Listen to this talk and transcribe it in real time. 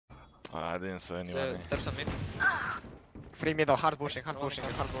I didn't see anyone. Steps on mid. Free middle, hard pushing, hard pushing.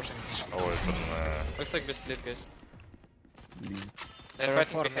 Oh, it's Looks like we split, guys. There were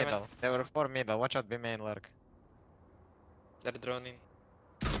 4 middle. There were 4 middle. Watch out, B main lurk. They're droning.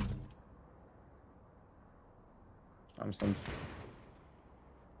 I'm stunned.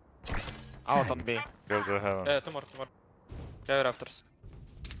 Out on B. Go to heaven. Two more. Go rafters.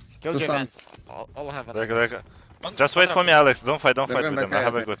 Kill Just J-Vans. All heaven. Just wait for me, Alex. Don't fight They're with going them. back I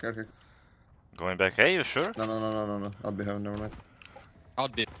have a A, good. okay. Going back A, you sure? No. I'll be heaven, never mind.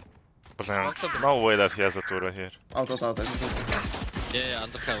 Out B. But no way that he has a turret here. Out. Yeah,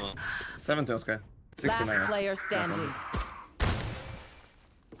 under heaven. 70 on Sky. 69. Last player standing.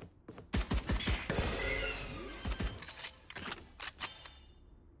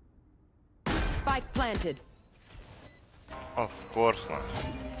 Spike planted. Of course not.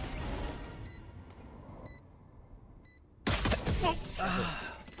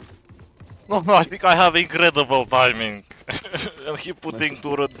 No, I think I have incredible timing. And he putting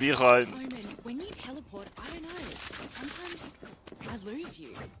turret behind. When you teleport, I don't know. Sometimes I lose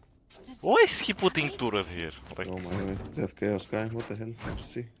you. Why is he putting turret here? Like, Oh my god, they have chaos Sky. What the hell? Let's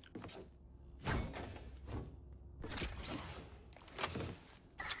see.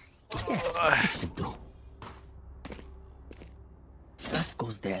 That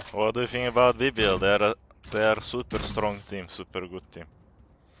goes there. what do you think about VBL? They are super strong team, super good team.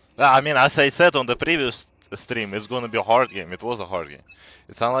 I mean, as I said on the previous stream, it's gonna be a hard game. It was a hard game.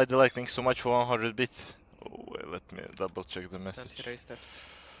 It's unlikely too much for 100 bits. Oh, wait, let me double check the message. Steps.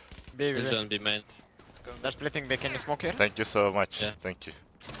 B, He's on B main. They're splitting B. Can you smoke here? Thank you so much. Yeah. Thank you.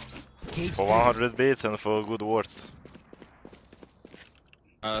 For 100 bits and for good words.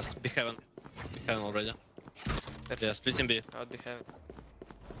 B heaven. B heaven already. Yeah, splitting B. Out behind.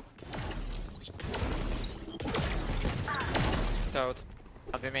 Out.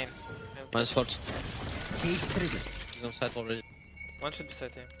 I'll be main. Minus 40. He's on site already. One should be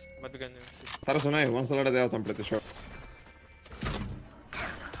side team. Might be going in C. Taras on A, one's already out, I'm pretty sure.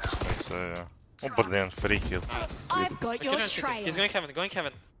 So, yeah. Oh, but then free kill. I've got your He's trail. going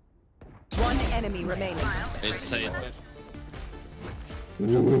heaven. One enemy remaining. It's side.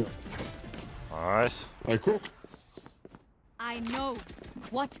 Nice. I cook. I know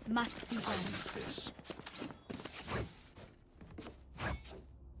what must be done.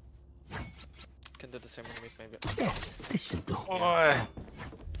 Can do the same on mid maybe. Yes, this should do. Oh,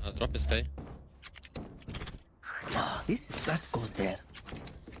 Drop is Sky. That goes there.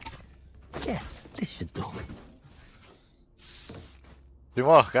 Yes, this should do.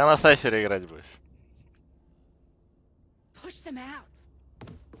 Тимох, когда на Cypher играть будешь? Push them out.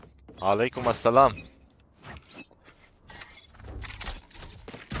 Алейкум ассалам.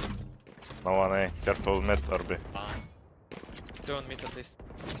 No one A. Careful mid or B. Two on mid at least.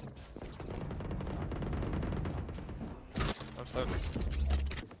 I'm slow.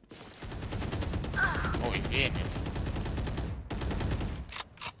 Oh, he's in it.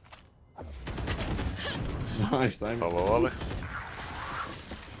 Nice time. Hello, Alex.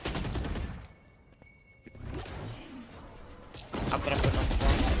 I'm trapping on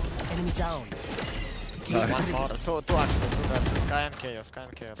front. Enemy down. Nice. One more. Two actually. Two there. Sky and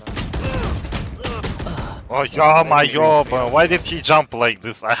KO. Oh, yeah, my job. Why did he jump like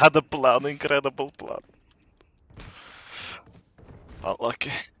this? I had a plan, incredible plan.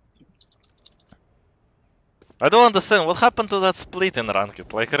 Unlucky. I don't understand what happened to that split in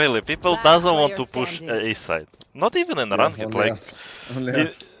ranked. Like really, people Last doesn't want to player push standing. A side. Not even in ranked. Only Like us. Only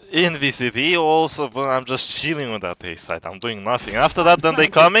us. in VCT also, but I'm just chilling with that A side. I'm doing nothing. After that, then they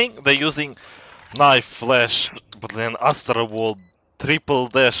coming. They're using knife, flash, but then Astra wall, triple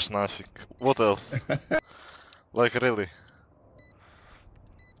dash, nothing. What else? Like really.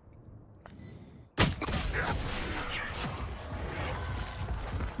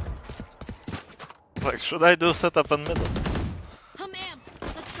 Like, should I do setup in middle? I'm amped.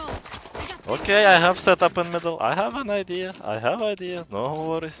 Let's go. I got Okay, I have setup in middle. I have an idea. No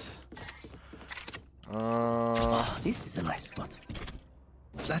worries. This is a nice spot.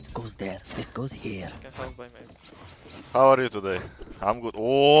 That goes there. This goes here. Can help by maybe. How are you today? I'm good.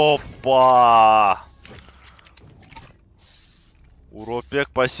 Опа! Уропек,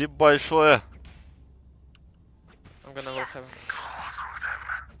 спасибо большое. I'm gonna look heaven.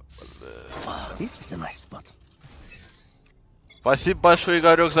 This is a nice spot. Спасибо большое,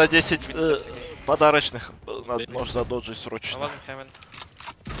 Игорек, за 10 подарочных. Можешь задоджить I срочно. wasn't heaven.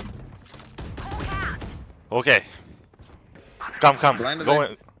 Okay. Come.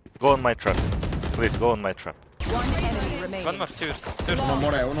 Blinded Go on my trap. Please, go on my trap. One enemy remaining. One more, two.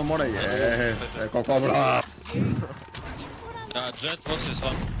 Uno more, yes. Ecco Cobra. Jet, what's this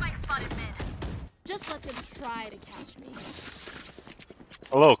one? Just let them try to catch me.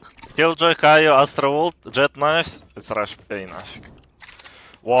 Look, Killjoy, Kaio, Astra ult, Jet knives, it's rush pay нафиг.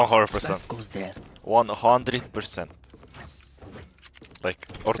 100%. That goes there. 100%. Like,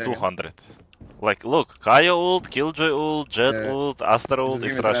 or Okay. 200. Like, look, Kaio ult, Killjoy ult, Jet Yeah. ult, Astra ult, Just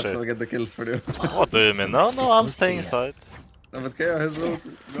give it's me traps, rush I'll get the kills for you. What do you mean? No, no, I'm staying inside. No, but KO has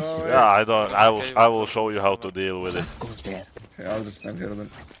ult. No way. Yeah, I don't. I will show you how to deal with it. That goes there. Okay, I'll just stand here then.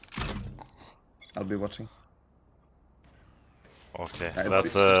 I'll be watching. Okay,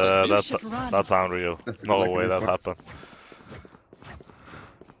 Yeah, that's unreal. That's No like way in that esports. happened.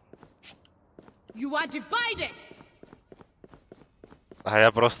 You are divided. А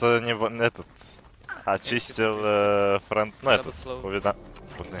я просто не этот очистил фронт, ну этот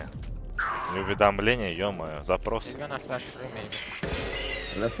не уведомление, ё-моё, запрос. He's gonna flash through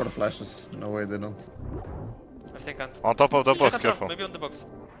maybe. Left for flashes. No way they don't. I stay can't. On top of the You box, can careful. maybe on the box.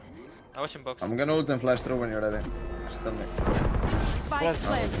 I watch him box. I'm gonna ult and flash through when you're ready. Just tell me. Spike Yes.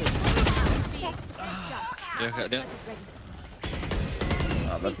 planted. Yeah.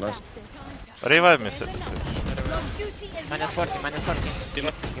 Ah, that flash. Revive me, sir. Minus 40, minus 40.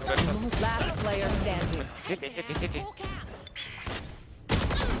 Last player standing. City, city, city.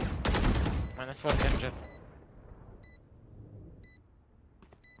 Minus 40 and jet.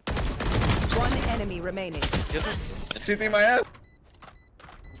 One enemy remaining. City my ass!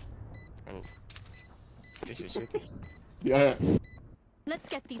 This is city. Yeah. Let's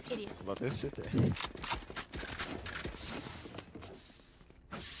get these idiots. What is city?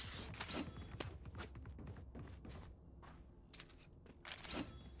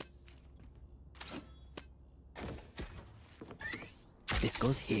 This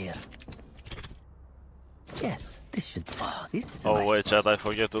goes here. Yes, this should. Oh, this is a Oh nice wait, spot. chat, I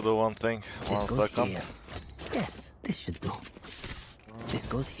forget to do one thing. This 1 goes second. here. Yes, this should do. This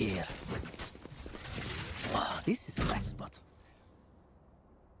goes here. Oh, this is a nice spot.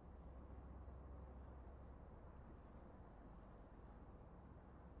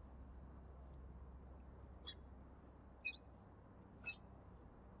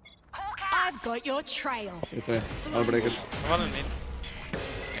 I've got your trail. It's a. I'll break it. One on mid.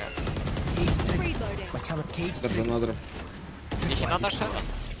 Cage trigger. Reloading. My camera cage There's trigger. another. Did he not dash heaven?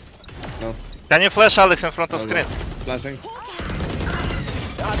 No. Can you flash Alex in front of I'll screen? Flashing.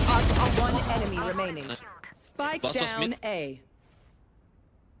 One enemy remaining. Spike Last was down mid. A.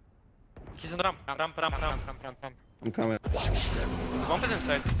 He's in ramp. Ramp. Ramp. I'm coming. Bomb is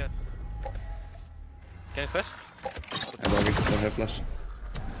inside. Yeah. Can you flash? I don't have flash.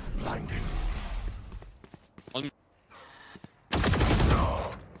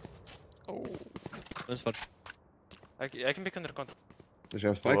 Minus 40. I can be under control. Does she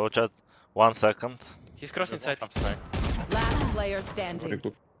have spike? Hello, chat. 1 second. He's crossing inside. Last player Very standing.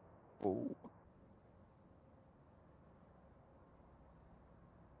 cool.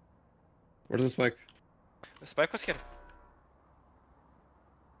 Where's the spike? Spike was here.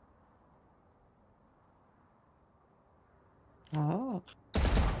 Ah.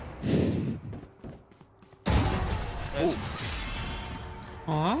 Nice.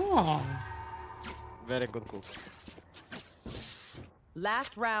 Ah. Very good cook.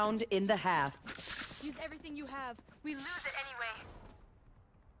 Last round in the half. Use everything you have. We lose it anyway.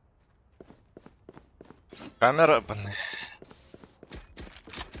 Camera.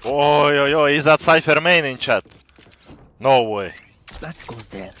 Oh, is that CYPHER main in chat? No way. That goes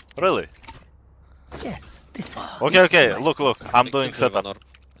there. Really? Yes. This, oh, Okay, this is okay, a nice look, spot. look. I'm Pick doing the setup. one or-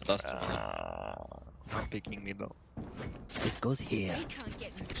 Last one. I'm picking middle. This goes here. They can't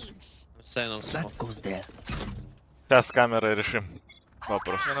get an inch. Staying on smoke. That goes there. Сейчас камеры решим.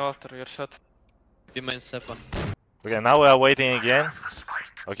 Вопрос. No, no, after your shot. Be main step one. Okay, now we are waiting again.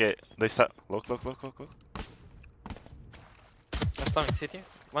 Okay, they start. Look. Last time in city.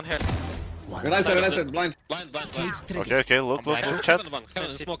 One here. One. When I said, blind. Blind. Cage trigger. Okay, look, Blind. chat. Heaven one.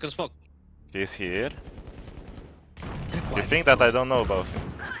 Heaven, smoke and smoke. He's here. You Required think that I don't know about him?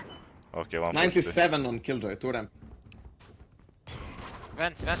 Okay, 1 97 on Killjoy, 2 ramp.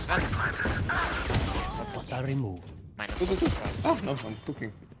 Vents. Hostile removed. Minus 2. 40. Oh, no, I'm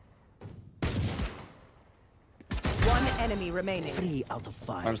cooking. One enemy remaining. 3 out of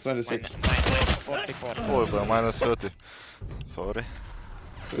 5. Minus 26. Minus 44. Oh, bro, minus 30. Sorry.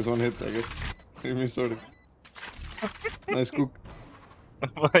 So it's 1 hit, I guess. I'm sorry. Nice cook.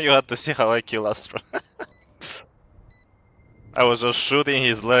 You had to see how I kill Astro. I was just shooting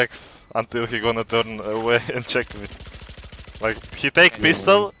his legs until he gonna turn away and check me. Like, he take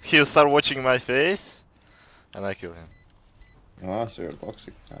pistol, he start watching my face, and I kill him. Ah, so you're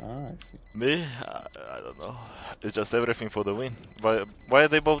toxic. Ah, I see. Me? I don't know. It's just everything for the win. Why are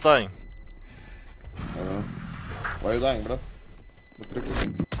they both dying? I don't know. Why are you dying, bro? What trick is it?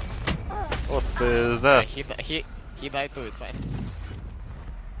 What is that? He died too, it's fine.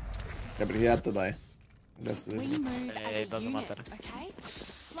 Yeah, but he had to die. That's We it. move as It a doesn't unit, matter. okay?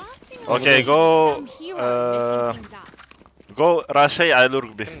 Last thing Okay, I want go, is some hero messing things up. Go rush A, I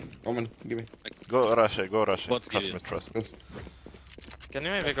lurk B. Omen, give me. Go rush A, go rush A. What Trust give me, you? trust me. Ghost. Can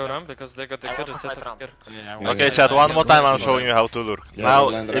you maybe go around because they got the I good want to set fight up here. Yeah, Okay, chat, one more time I'm showing you how to lurk. Yeah, Now,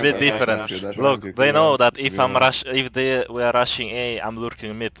 blind a ramp, bit dash different. ramp, dash ramp, Look, you they can know run. that if You we are rushing A, I'm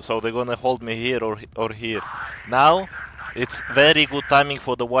lurking mid, so they're gonna hold me here or here. Now, it's very good timing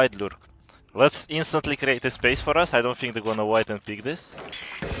for the wide lurk. Let's instantly create a space for us. I don't think they're gonna white and pick this.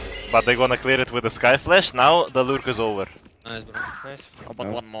 But they're gonna clear it with the sky flash. Now the lurk is over. Nice, bro. Nice. Oh, but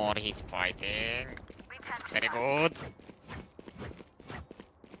Yeah. one more, he's fighting. Very good.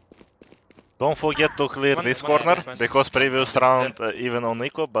 Don't forget to clear One- this one corner, defense. because previous round even on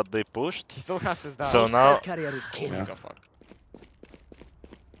Nico, but they pushed. He still has his down. So now, Carrier is killed. Yeah. The fuck.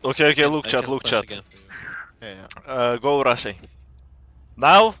 okay, look I chat, can look flash chat. again for you. Yeah. Go rush A.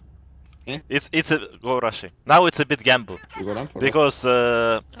 Now, Yeah. it's a go rush A. Now it's a bit gamble You go ramp or what? because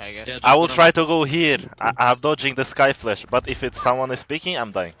I guess. Yeah, I will jump try around. to go here. I'm dodging the sky flash, but if it's someone is picking,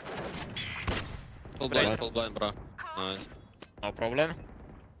 I'm dying. Full blind, bro. Nice. No problem.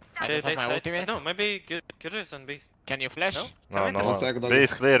 I Okay, don't have my side. ultimate. No, maybe Kyrgyz on B. Can you flash? No? No, Can we no, do- One sec, no. done. B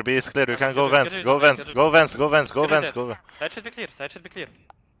is clear, B is clear. You can go Get it, Vents, get it, go get it, Vents, get it. go Vents, go Vents, go Get it Vents, there. go Vents. Side should be clear, side should be clear.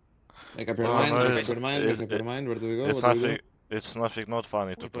 Make up your No, mind, no, make it's- up your mind, make up your mind. Where do we go? It's Where do we nothing. It's nothing. Not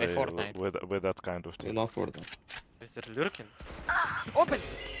funny to We play play Fortnite. with that kind of go? We thing. love Fortnite. Is there lurking? Open.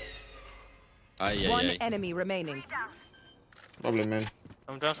 Ay, One ay, ay. enemy remaining. Probably main.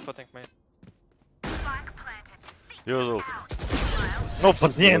 I'm down spotting, mate. Use ult. No,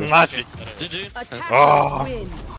 блин, нафиг. GG. Attackers Ah. win.